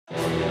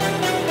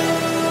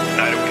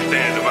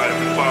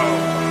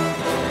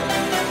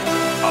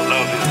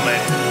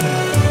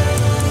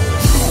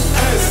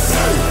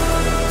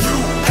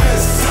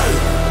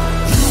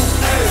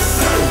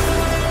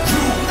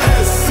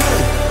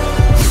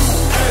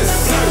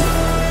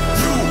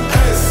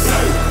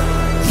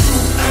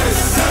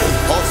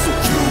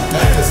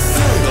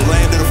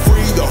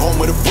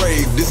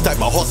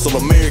hustle,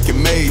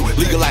 American made.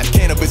 Legalize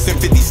cannabis in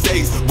 50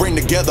 states. Bring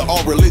together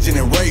all religion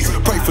and race.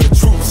 Pray for the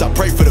troops, I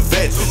pray for the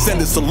vets.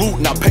 Send a salute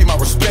and I pay my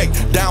respect.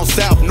 Down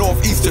south,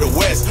 north, east to the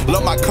west.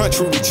 Love my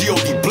country, we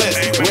G.O.D.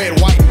 blessed. Red,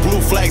 white, and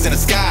blue flags in the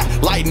sky.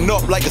 Lighting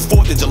up like it's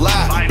 4th of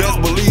July.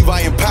 Best believe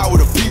I empower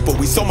the people.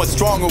 We so much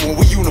stronger when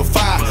we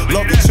unify.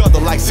 Love each other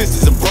like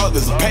sisters and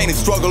brothers. Pain and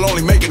struggle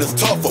only making us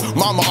tougher.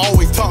 Mama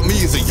always taught me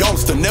as a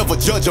youngster, never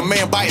judge a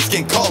man by his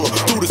skin color.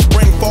 Through the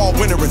spring, fall,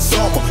 winter, and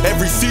summer,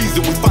 every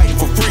season we fighting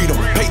for freedom.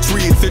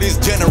 Patriots of this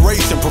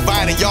generation,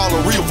 providing y'all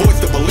a real voice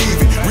to believe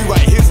in.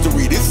 Rewrite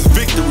history, this is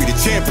victory, the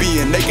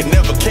champion they can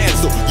never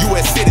cancel.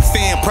 U.S.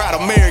 citizen, proud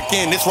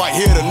American, this right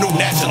here the new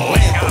national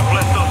anthem.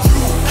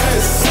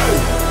 USA,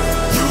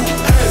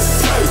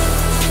 USA,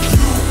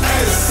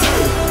 USA,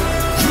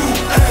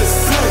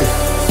 USA,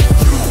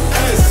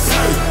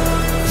 USA,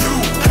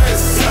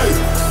 USA,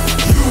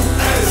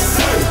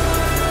 USA,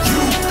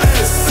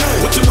 USA.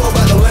 What you know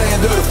about the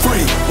land of the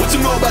free? What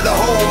you know about the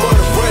home of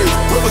the brave?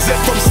 Represent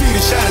from sea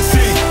to shining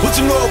sea. What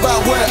you know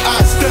about where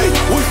I stay?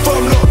 We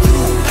from the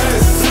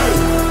USA,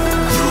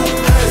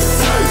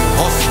 USA,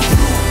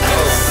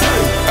 USA,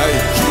 hey,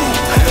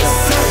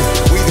 USA.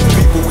 We the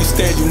people, we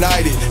stand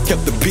united.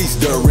 Kept the peace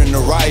during the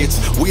riots.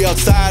 We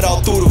outside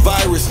all through the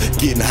virus.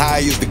 Getting high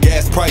as the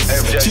gas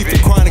prices. Chief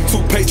and chronic,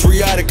 too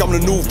patriotic. I'm the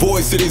new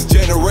voice of this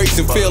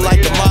generation. Feel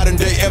like the modern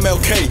day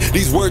MLK.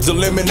 These words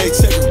eliminate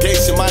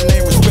segregation. My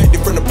name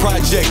respected from the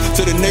project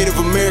to the Native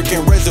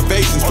American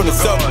reservations. From the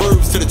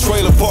suburbs to the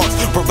trailer parks.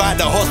 Provide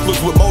the hustlers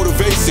with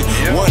motivation.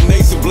 One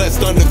nation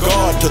blessed under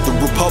God. To the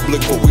republic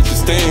for which it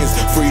stands.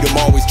 Freedom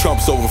always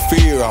trumps over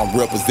fear. I'm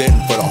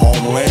representing for the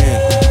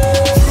homeland.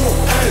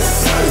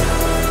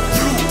 USA.